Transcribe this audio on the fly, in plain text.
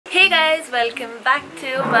guys, welcome back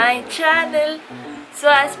to my channel. So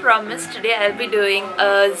as promised, today I'll be doing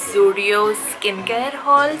a Zudio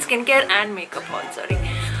skincare and makeup haul, sorry.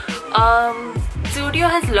 Zudio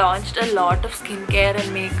has launched a lot of skincare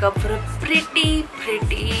and makeup for a pretty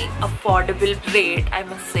affordable rate, I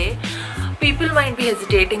must say. People might be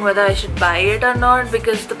hesitating whether I should buy it or not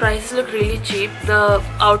because the prices look really cheap. The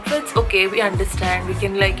outfits, okay, we understand, we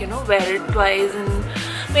can wear it twice, and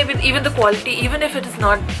maybe even the quality, even if it is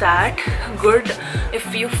not that good,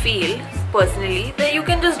 if you feel personally, then you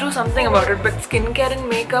can just do something about it. But skincare and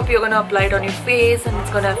makeup, you're gonna apply it on your face and it's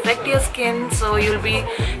gonna affect your skin, so you'll be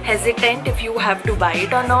hesitant if you have to buy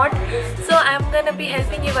it or not. So I'm gonna be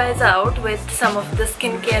helping you guys out with some of the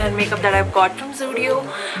skincare and makeup that I've got from Zudio,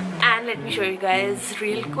 and let me show you guys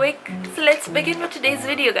real quick. So let's begin with today's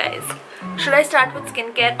video, guys. Should I start with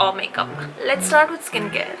skincare or makeup? Let's start with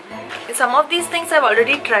skincare. Some of these things I've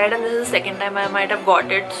already tried, and this is the second time I might have got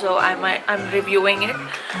it, so I'm reviewing it.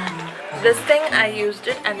 This thing, I used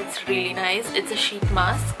it and it's really nice. It's a sheet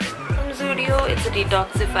mask from Zudio. It's a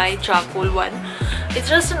detoxify charcoal one. It's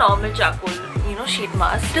just a normal charcoal, sheet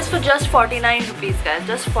mask. It is for just 49 rupees, guys.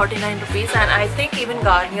 Just 49 rupees, and I think even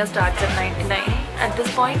Garnier starts at 99 at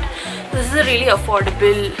this point. This is a really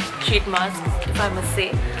affordable sheet mask, if I must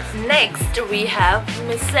say. Next, we have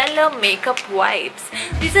micellar makeup wipes.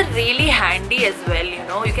 These are really handy as well,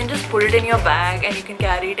 you can just put it in your bag and you can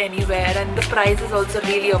carry it anywhere, and the price is also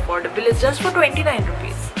really affordable. It's just for 29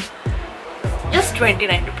 rupees. Just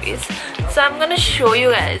 29 rupees. So I'm gonna show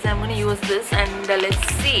you guys. I'm gonna use this, and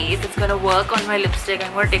let's see if it's gonna work on my lipstick.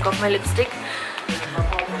 I'm gonna take off my lipstick,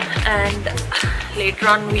 and later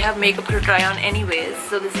on we have makeup to try on anyways.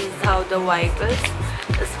 So this is how the wipe is.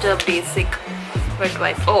 Just a basic wet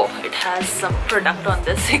wipe. Oh, it has some product on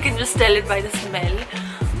this. You can just tell it by the smell.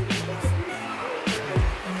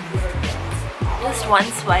 Just one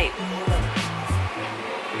swipe.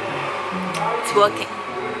 It's working.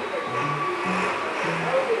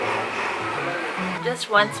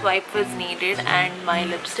 Just one swipe was needed and my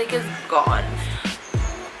lipstick is gone.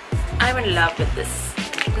 I'm in love with this.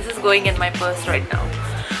 This is going in my purse right now.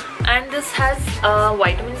 And this has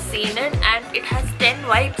vitamin C in it, and it has 10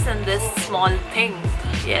 wipes in this small thing.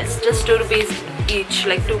 Yes, just 2 rupees each,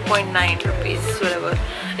 like 2.9 rupees, whatever.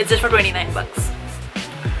 It's just for 29 bucks.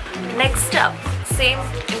 Next up, same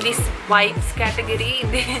in the wipes category,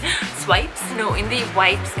 in the in the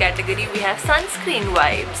wipes category, we have sunscreen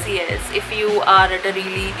wipes. Yes, if you are at a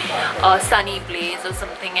really sunny place or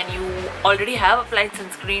something and you already have applied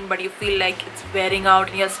sunscreen but you feel like it's wearing out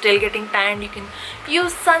and you're still getting tanned, you can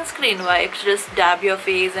use sunscreen wipes. Just dab your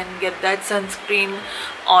face and get that sunscreen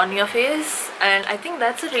on your face, and I think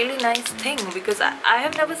that's a really nice thing because I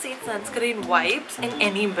have never seen sunscreen wipes in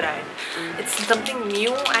any brand. It's something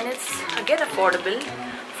new and it's again affordable.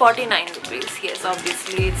 49 rupees. Yes,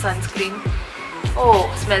 obviously it's sunscreen.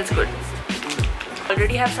 Oh, smells good.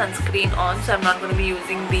 Already have sunscreen on, so I'm not going to be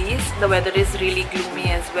using these. The weather is really gloomy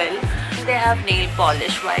as well. They have nail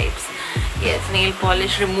polish wipes. Yes, nail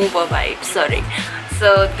polish remover wipes, sorry.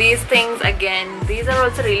 So these things, again, these are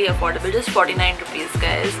also really affordable. Just 49 rupees,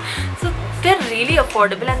 guys. So they're really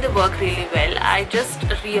affordable and they work really well. I just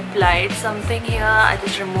reapplied something here. I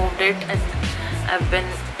just removed it and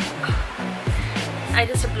I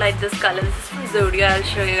just applied this color. This is from Zudio. I'll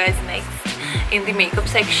show you guys next in the makeup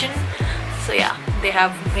section. So yeah, they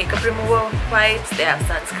have makeup remover wipes, they have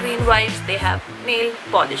sunscreen wipes, they have nail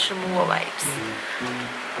polish remover wipes.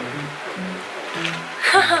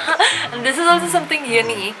 And this is also something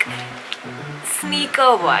unique.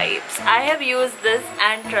 Sneaker wipes. I have used this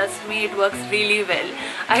and trust me, it works really well.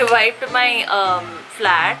 I wiped my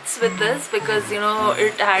flats with this because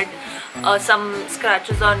it had some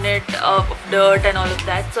scratches on it of dirt and all of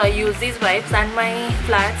that, so I use these wipes and my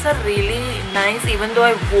flats are really nice, even though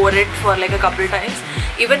I wore it for like a couple times.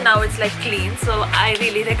 Even now it's like clean, so I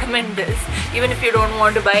really recommend this. Even if you don't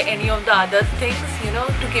want to buy any of the other things,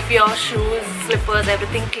 to keep your shoes, slippers,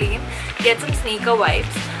 everything clean, get some sneaker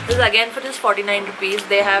wipes. This is again for just 49 rupees.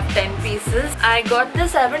 They have 10 pieces. I got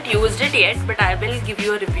this, I haven't used it yet, but I will give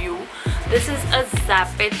you a review. This is a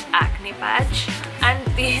Zap It acne patch, and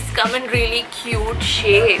these come in really cute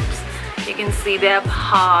shapes. You can see they have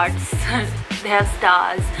hearts, they have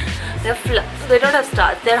stars, they don't have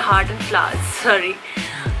stars, they're heart and flowers, sorry.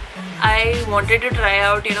 I wanted to try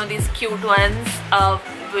out these cute ones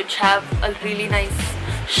which have a really nice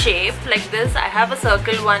shape like this. I have a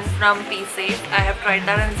circle one from P-Safe. I have tried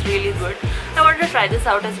that and it's really good. I wanted to try this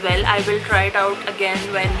out as well. I will try it out again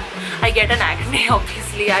when I get an acne.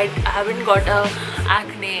 Obviously I haven't got a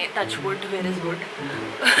acne. Touch wood, where is wood?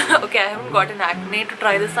 Okay, I haven't gotten acne to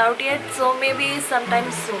try this out yet, so maybe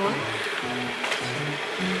sometime soon.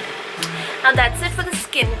 Now that's it for the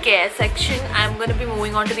skincare section. I'm going to be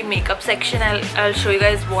moving on to the makeup section. I'll show you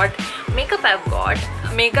guys what makeup I've got.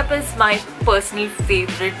 Makeup is my personal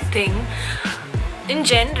favorite thing in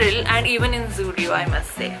general, and even in Zudio, I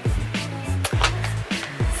must say.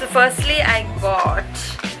 So firstly, I got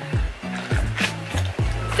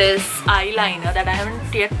this eyeliner that I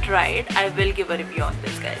haven't yet tried. I will give a review on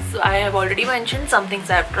this, guys. So I have already mentioned some things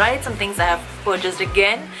I have tried, some things I have purchased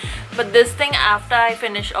again. But this thing, after I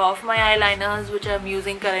finish off my eyeliners, which I'm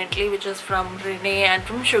using currently, which is from Renee and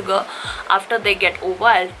from Sugar, after they get over,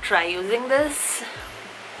 I'll try using this.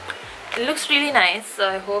 It looks really nice, so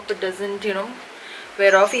I hope it doesn't, you know,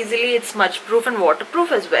 wear off easily. It's smudge proof and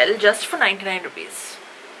waterproof as well, just for 99 rupees.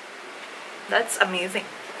 That's amazing.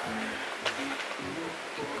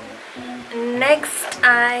 Next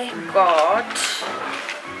I got,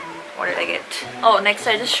 what did I get? Oh, next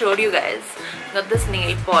I just showed you guys, got this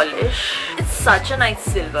nail polish. It's such a nice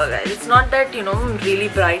silver, guys. It's not that, you know, really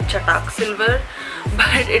bright chatak silver,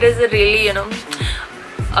 but it is a really, you know,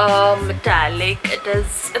 metallic. It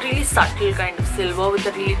is a really subtle kind of silver with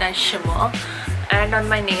a really nice shimmer, and on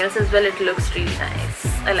my nails as well it looks really nice.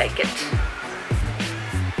 I like it.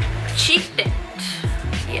 Cheek tint.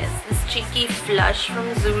 Yes, this cheeky flush from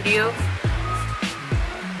Zudio.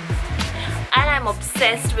 And I'm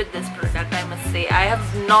obsessed with this product, I must say. I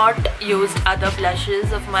have not used other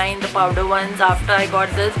blushes of mine, the powder ones, after I got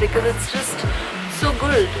this, because it's just so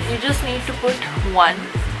good. You just need to put 1,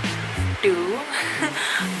 2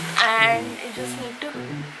 and you just need to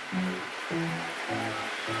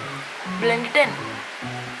blend it in,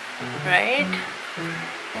 right?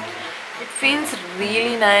 It feels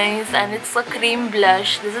really nice, and it's a cream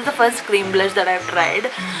blush. This is the first cream blush that I've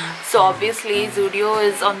tried. So obviously Zudio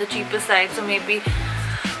is on the cheaper side, so maybe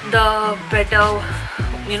the better,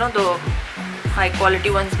 you know, the high quality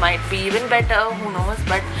ones might be even better, who knows.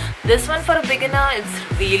 But this one for a beginner,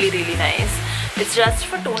 it's really nice. It's just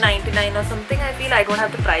for $2.99 or something. I feel I don't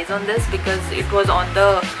have the price on this because it was on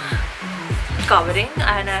the covering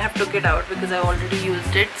and I have took it out because I already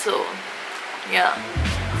used it. So yeah,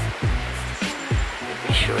 let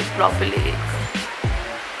me show it properly.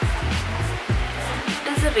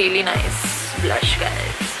 It is a really nice blush,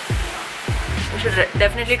 guys. You should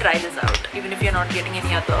definitely try this out. Even if you're not getting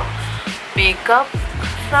any other makeup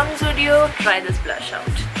from Zudio, try this blush out.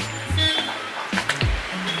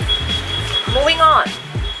 Moving on,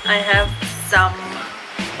 I have some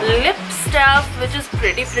lip stuff which is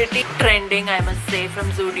pretty trending, I must say, from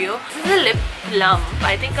Zudio. This is a lip plump.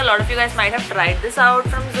 I think a lot of you guys might have tried this out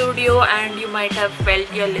from Zudio and you might have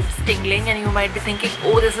felt your lips tingling and you might be thinking,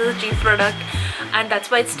 oh, this is a cheap product and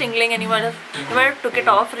that's why it's tingling, and you might have took it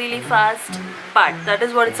off really fast. But that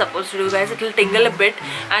is what it's supposed to do, guys. It will tingle a bit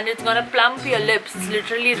and it's gonna plump your lips. It's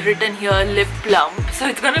literally written here, lip plump. So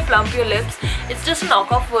it's gonna plump your lips. It's just a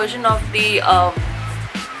knockoff version of the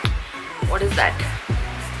what is that,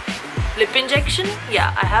 lip injection?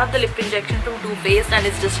 Yeah, I have the lip injection from Too Faced and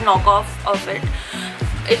it's just a knockoff of it.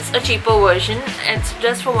 It's a cheaper version. It's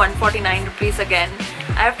just for 149 rupees again.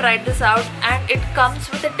 I have tried this out and it comes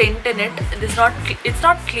with a tint in it. It's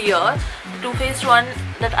not clear. The Too Faced one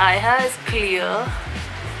that I have is clear.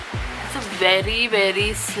 It's a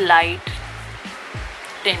very slight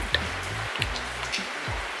tint.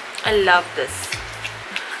 I love this.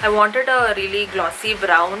 I wanted a really glossy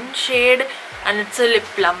brown shade and it's a lip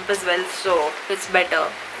plump as well, so it's better.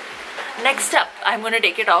 Next up, I'm gonna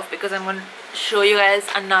take it off because I'm gonna show you guys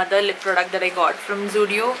another lip product that I got from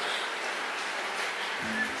Zudio.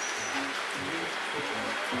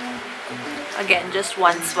 Again, just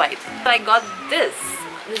one swipe. So I got this.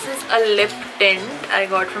 This is a lip tint I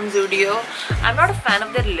got from Zudio. I'm not a fan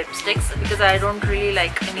of their lipsticks because I don't really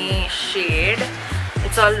like any shade.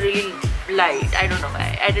 It's all really light. I don't know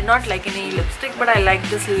why. I did not like any lipstick, but I like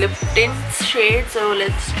this lip tint shade, so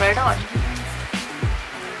let's try it on.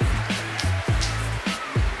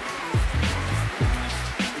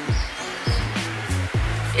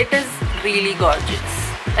 It is really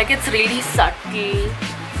gorgeous. Like, it's really subtle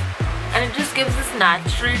and it just gives this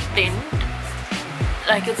natural tint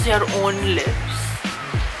like it's your own lips.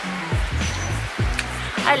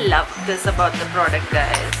 I love this about the product,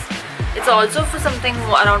 guys. It's also for something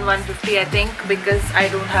around 150 I think, because I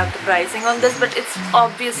don't have the pricing on this, but it's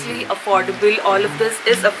obviously affordable. All of this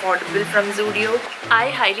is affordable from Zudio. I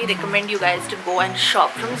highly recommend you guys to go and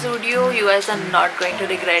shop from Zudio. You guys are not going to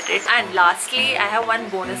regret it. And lastly, I have one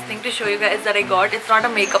bonus thing to show you guys that I got. It's not a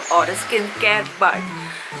makeup or a skincare, but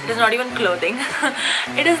it is not even clothing.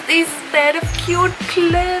 It is these pair of cute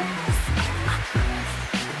clips.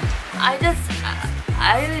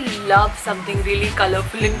 I really love something really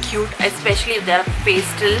colorful and cute, especially if there are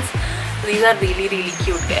pastels. These are really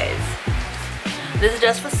cute, guys. This is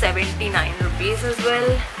just for 79 rupees as well,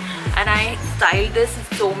 and I styled this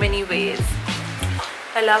in so many ways.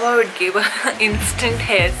 I love how it gave an instant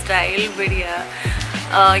hairstyle, but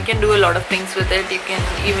yeah, you can do a lot of things with it. You can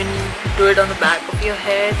even do it on the back of your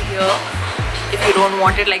head here if you don't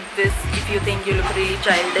want it like this, if you think you look really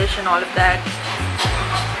childish and all of that.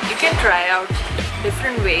 You can try out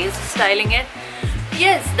different ways of styling it.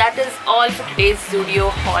 Yes, that is all for today's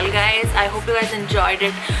Zudio haul, guys. I hope you guys enjoyed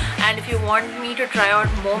it, and if you want me to try out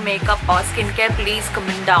more makeup or skincare, please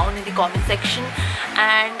comment down in the comment section,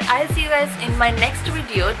 and I'll see you guys in my next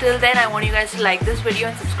video. Till then, I want you guys to like this video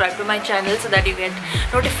and subscribe to my channel so that you get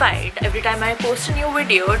notified every time I post a new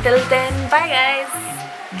video. Till then, bye guys.